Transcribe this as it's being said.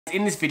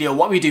In this video,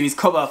 what we do is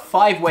cover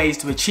 5 ways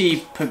to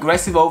achieve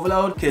progressive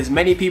overload, because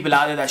many people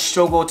out there that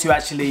struggle to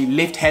actually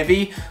lift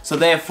heavy, so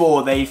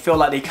therefore they feel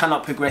like they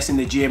cannot progress in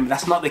the gym.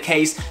 That's not the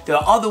case. There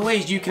are other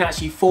ways you can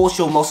actually force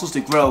your muscles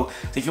to grow.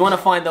 So if you want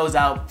to find those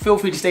out, feel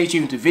free to stay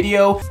tuned to the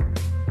video.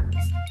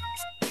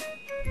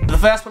 The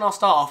first one I'll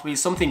start off with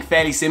is something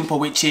fairly simple,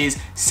 which is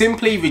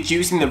simply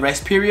reducing the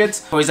rest periods.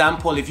 For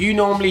example, if you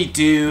normally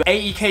do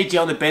 80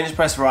 kg on the bench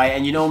press, right,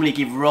 and you normally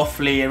give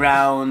roughly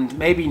around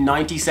maybe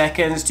 90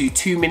 seconds to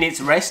 2 minutes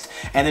rest,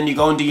 and then you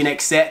go and do your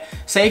next set.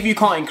 Say if you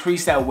can't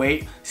increase that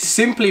weight,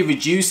 simply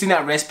reducing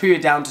that rest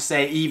period down to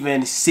say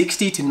even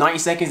 60 to 90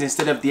 seconds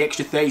instead of the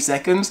extra 30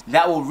 seconds,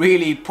 that will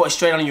really put a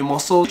strain on your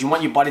muscles. You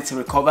want your body to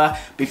recover,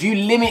 but if you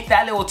limit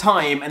that little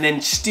time and then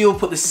still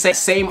put the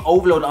same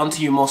overload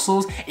onto your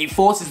muscles, it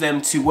forces them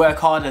to work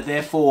harder,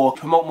 therefore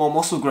promote more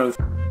muscle growth.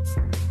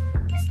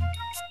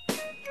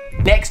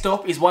 Next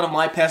up is one of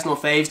my personal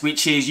faves,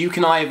 which is you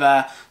can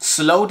either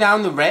slow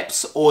down the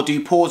reps or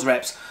do pause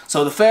reps.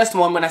 So the first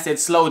one, when I said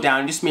slow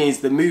down, just means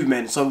the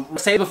movement. So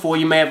say before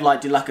you may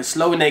have did like a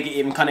slow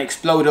negative and kind of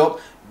explode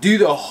up. Do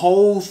the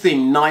whole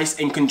thing nice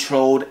and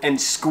controlled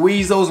and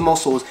squeeze those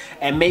muscles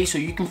and make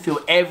sure you can feel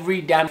every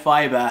damn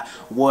fiber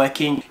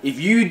working. If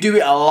you do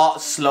it a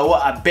lot slower,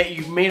 I bet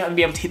you may not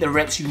be able to hit the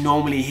reps you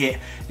normally hit.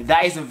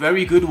 That is a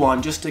very good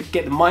one, just to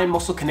get the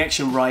mind-muscle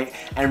connection right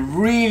and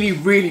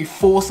really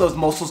force those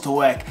muscles to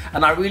work.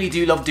 And I really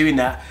do love doing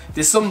that.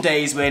 There's some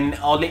days when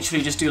I'll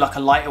literally just do like a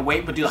lighter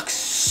weight, but do like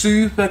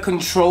super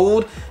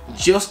controlled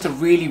just to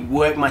really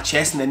work my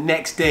chest, and the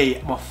next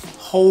day my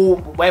whole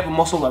whatever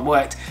muscle I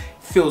worked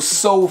feels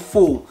so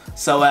full.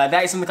 So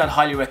that is something I'd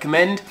highly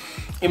recommend.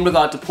 In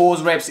regard to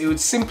pause reps, it would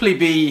simply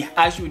be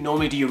as you would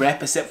normally do your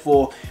rep, except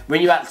for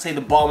when you're at, say,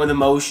 the bottom of the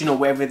motion or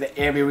wherever the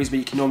area is where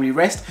you can normally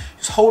rest.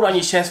 Just hold on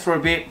your chest for a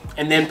bit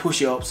and then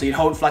push it up. So you'd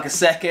hold for like a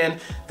second,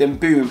 then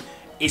boom.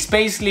 It's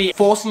basically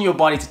forcing your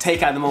body to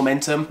take out the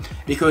momentum,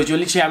 because you're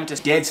literally having to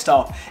dead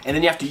stop, and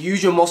then you have to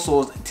use your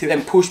muscles to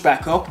then push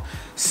back up.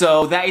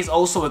 So that is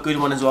also a good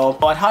one as well.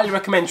 But I'd highly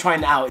recommend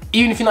trying that out.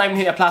 Even if you're not even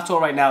hitting a plateau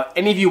right now,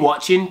 any of you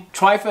watching,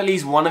 try for at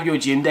least one of your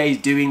gym days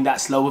doing that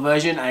slower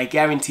version, and I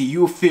guarantee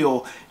you'll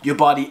feel your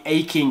body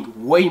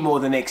aching way more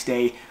the next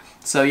day.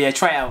 So yeah,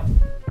 try it out.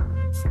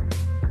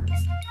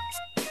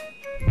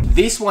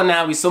 This one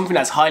now is something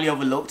that's highly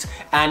overlooked,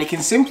 and it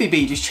can simply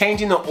be just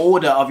changing the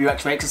order of your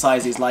actual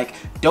exercises. Like,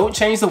 don't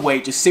change the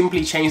weight, just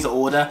simply change the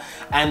order.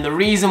 And the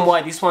reason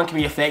why this one can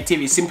be effective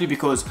is simply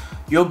because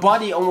your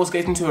body almost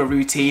gets into a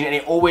routine and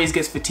it always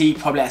gets fatigued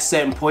probably at a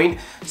certain point.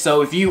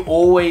 So if you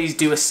always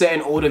do a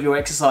certain order of your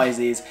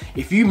exercises,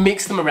 if you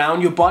mix them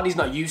around, your body's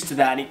not used to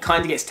that and it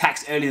kind of gets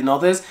taxed earlier than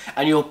others,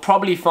 and you'll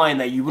probably find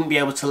that you wouldn't be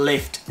able to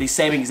lift the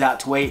same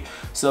exact weight.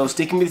 So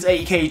sticking with this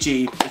 80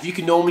 kg, if you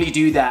can normally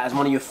do that as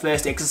one of your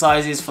first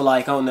exercises for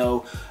like, I don't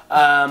know,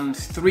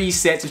 3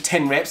 sets of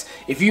 10 reps,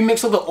 if you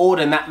mix up the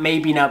order and that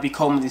maybe now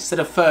becomes, instead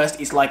of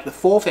first, it's like the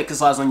 4th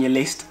exercise on your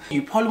list,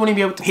 you probably won't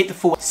be able to hit the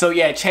 4th. So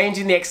yeah,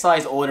 changing the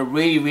exercise order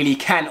really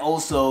can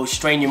also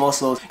strain your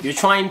muscles. You're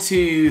trying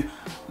to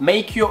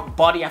make your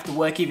body have to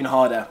work even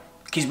harder,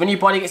 because when your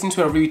body gets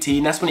into a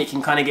routine, that's when it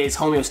can kind of get its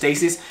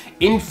homeostasis.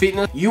 In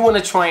fitness, you want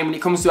to try, and when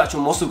it comes to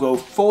actual muscle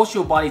growth, force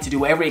your body to do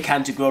whatever it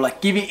can to grow.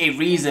 Like, give it a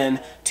reason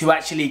to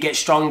actually get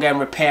stronger and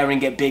repair and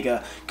get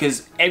bigger.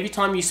 Because every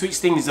time you switch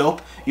things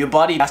up, your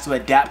body has to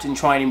adapt and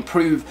try and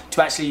improve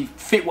to actually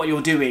fit what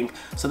you're doing.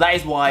 So that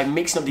is why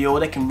mixing up the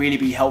order can really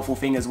be a helpful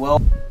thing as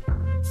well.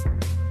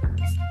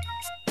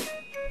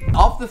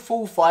 Of the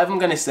full 5 I'm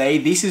going to say,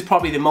 this is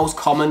probably the most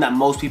common that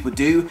most people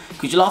do,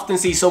 because you'll often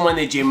see someone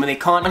in the gym when they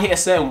can't hit a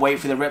certain weight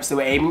for the reps they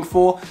were aiming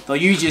for, they'll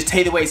usually just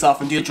take the weights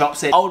off and do a drop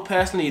set. I would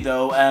personally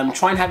though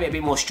try and have it a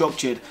bit more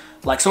structured.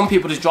 Like, some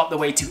people just drop the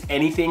weight to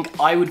anything.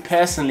 I would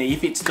personally,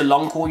 if it's the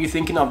long haul you're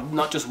thinking of,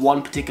 not just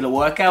one particular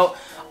workout,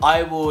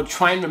 I would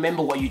try and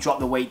remember what you drop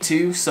the weight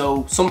to.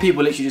 So some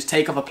people literally just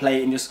take off a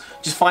plate and just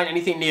find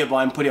anything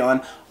nearby and put it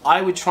on.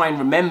 I would try and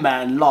remember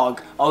and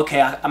log,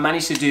 okay, I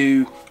managed to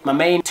do my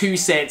main 2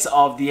 sets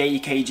of the 80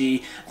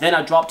 kg, then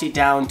I dropped it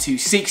down to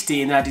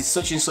 60, and then I did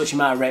such and such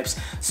amount of reps.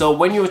 So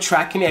when you're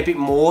tracking it a bit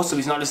more, so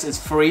it's not just as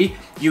free,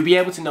 you'll be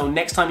able to know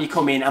next time you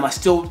come in, am I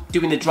still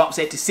doing the drop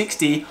set to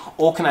 60,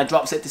 or can I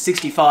drop set to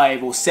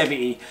 65 or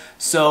 70?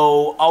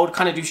 So I would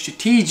kind of do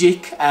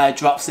strategic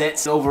drop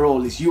sets.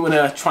 Overall, is you want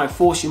to try and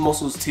force your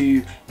muscles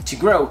to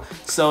grow.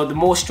 So the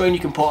more strain you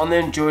can put on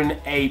them during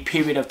a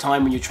period of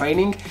time when you're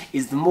training,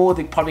 is the more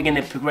they're probably going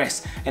to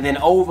progress. And then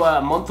over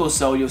a month or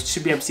so, you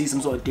should be able to see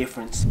some sort of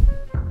difference.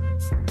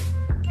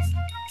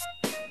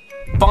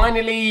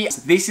 Finally,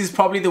 this is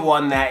probably the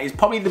one that is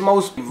probably the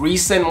most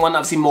recent one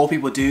I've seen more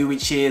people do,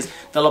 which is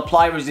they'll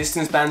apply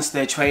resistance bands to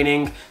their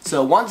training.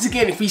 So once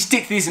again, if we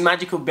stick to this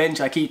magical bench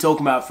I keep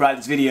talking about throughout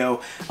this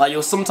video, like,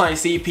 you'll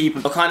sometimes see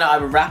people kind of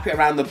either wrap it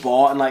around the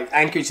bar and like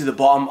anchor it to the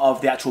bottom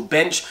of the actual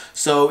bench.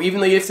 So even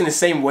though you're lifting the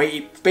same weight,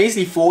 it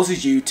basically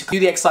forces you to do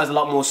the exercise a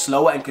lot more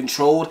slower and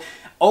controlled.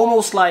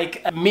 almost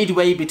like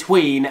midway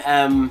between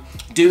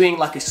doing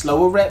like a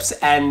slower reps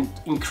and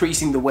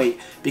increasing the weight,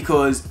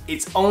 because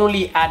it's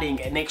only adding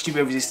an extra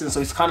bit of resistance,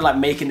 so it's kind of like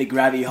making the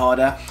gravity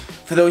harder.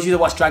 For those of you that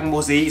watch Dragon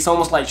Ball Z, it's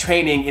almost like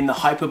training in the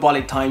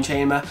hyperbolic time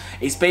chamber.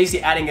 It's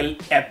basically adding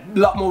a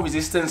lot more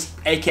resistance,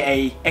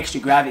 aka extra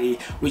gravity,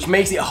 which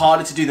makes it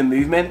harder to do the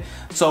movement.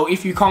 So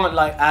if you can't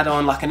like add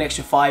on like an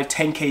extra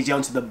 5-10 kg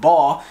onto the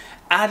bar,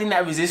 adding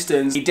that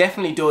resistance, it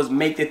definitely does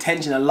make the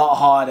tension a lot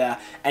harder,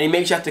 and it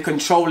makes you have to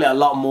control it a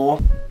lot more.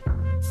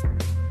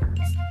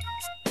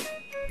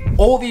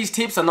 All these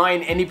tips are not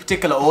in any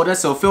particular order,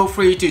 so feel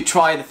free to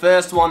try the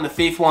first one, the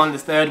fifth one, the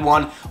third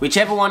one,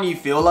 whichever one you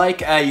feel like.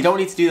 You don't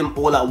need to do them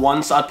all at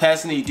once. I'd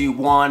personally do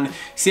one,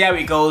 see how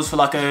it goes for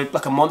like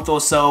a month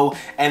or so,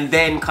 and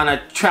then kind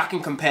of track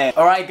and compare.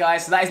 Alright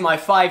guys, so that is my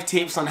 5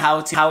 tips on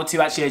how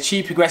to actually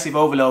achieve progressive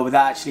overload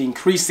without actually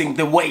increasing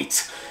the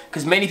weight.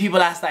 Because many people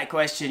ask that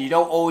question. You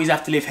don't always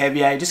have to lift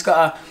heavier. You just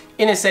gotta,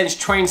 in a sense,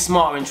 train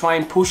smarter and try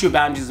and push your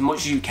boundaries as much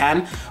as you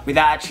can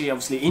without actually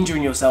obviously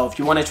injuring yourself.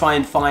 You want to try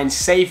and find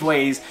safe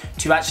ways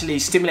to actually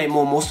stimulate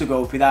more muscle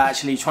growth without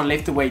actually trying to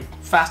lift the weight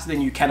faster than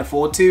you can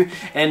afford to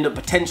and end up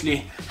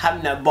potentially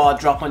having that bar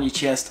drop on your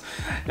chest.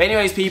 But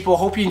anyways people,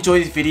 hope you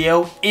enjoyed this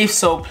video. If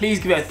so,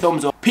 please give it a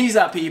thumbs up. Peace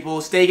out people,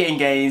 stay getting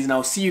gains, and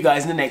I'll see you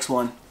guys in the next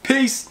one.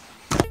 Peace!